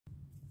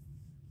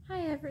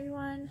Hi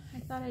everyone!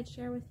 I thought I'd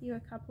share with you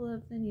a couple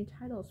of the new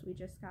titles we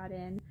just got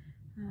in.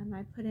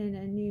 I put in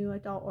a new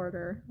adult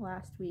order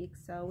last week,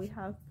 so we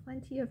have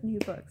plenty of new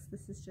books.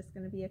 This is just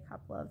going to be a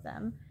couple of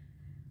them.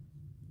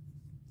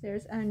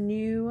 There's a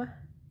new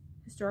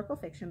historical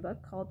fiction book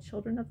called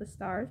Children of the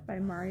Stars by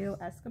Mario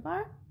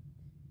Escobar.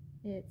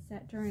 It's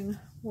set during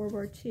World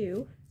War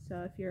II,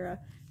 so if you're a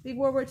big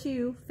World War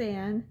II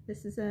fan,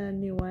 this is a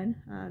new one.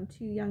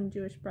 Two young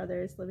Jewish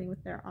brothers living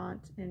with their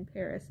aunt in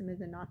Paris amid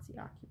the Nazi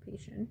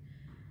occupation.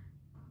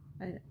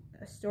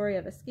 A story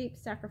of escape,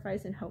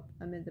 sacrifice, and hope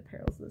amid the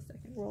perils of the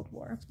Second World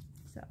War.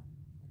 So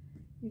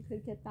you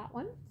could get that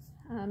one.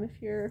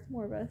 If you're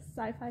more of a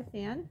sci-fi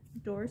fan,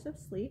 Doors of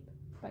Sleep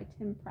by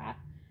Tim Pratt.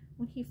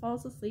 When he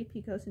falls asleep,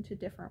 he goes into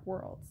different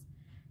worlds.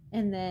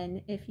 And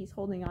then if he's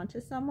holding on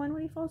to someone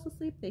when he falls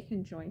asleep, they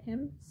can join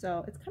him.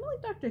 So it's kind of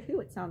like Doctor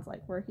Who, it sounds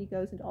like, where he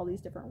goes into all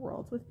these different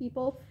worlds with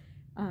people.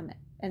 And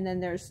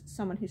then there's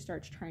someone who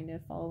starts trying to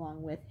follow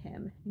along with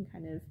him and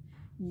kind of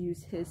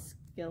use his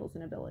skills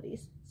and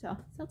abilities. So it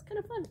sounds kind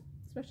of fun,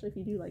 especially if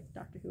you do like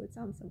Doctor Who, it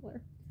sounds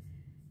similar.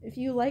 If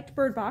you liked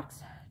Bird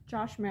Box,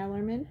 Josh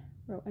Malerman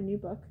wrote a new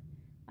book,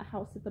 A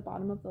House at the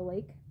Bottom of the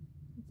Lake.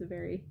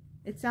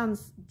 It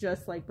sounds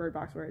just like Bird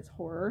Box where it's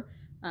horror,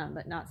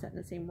 but not set in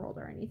the same world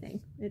or anything.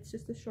 It's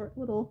just a short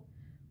little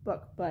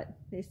book, but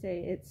they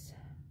say it's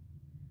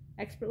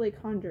expertly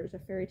conjures a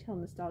fairy tale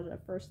nostalgia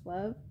of first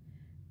love,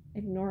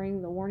 ignoring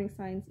the warning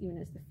signs even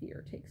as the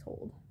fear takes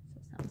hold.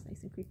 So it sounds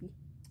nice and creepy.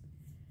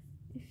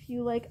 If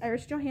you like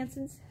Iris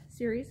Johansen's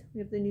series, we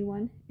have the new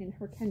one in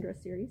her Kendra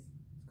series.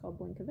 It's called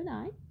Blink of an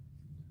Eye.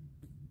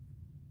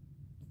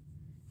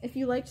 If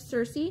you liked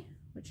Circe,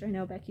 which I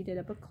know Becky did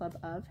a book club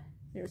of,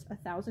 there's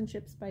 1,000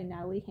 Ships by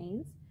Natalie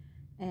Haynes.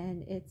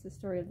 And it's the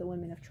story of the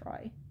women of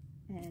Troy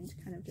and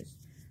kind of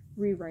just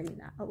rewriting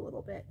that a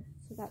little bit.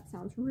 So that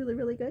sounds really,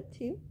 really good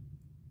too.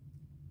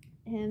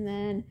 And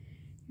then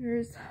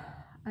here's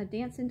A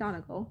Dance in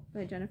Donegal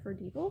by Jennifer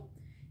Deibel.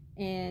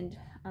 And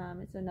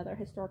it's another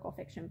historical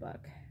fiction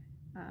book,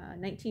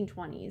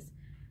 1920s.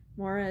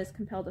 Maura is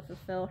compelled to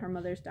fulfill her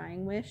mother's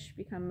dying wish,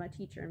 become a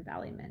teacher in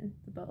Ballymun,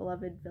 the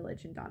beloved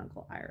village in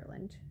Donegal,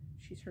 Ireland,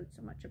 she's heard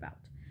so muup about.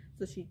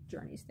 So she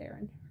journeys there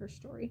in her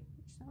story,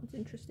 which sounds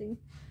interesting.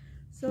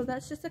 So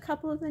that's just a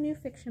couple of the new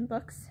fiction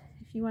books.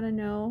 If you want to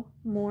know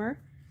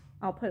more,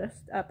 I'll put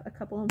up a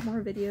couple of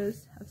more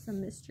videos of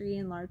some mystery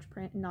and large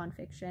print and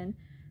nonfiction.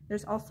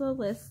 There's also a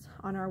list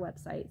on our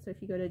website. So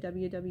if you go to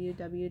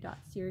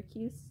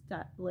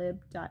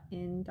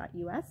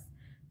www.syracuse.lib.in.us,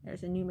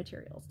 there's a new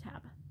materials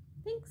tab.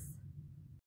 Thanks.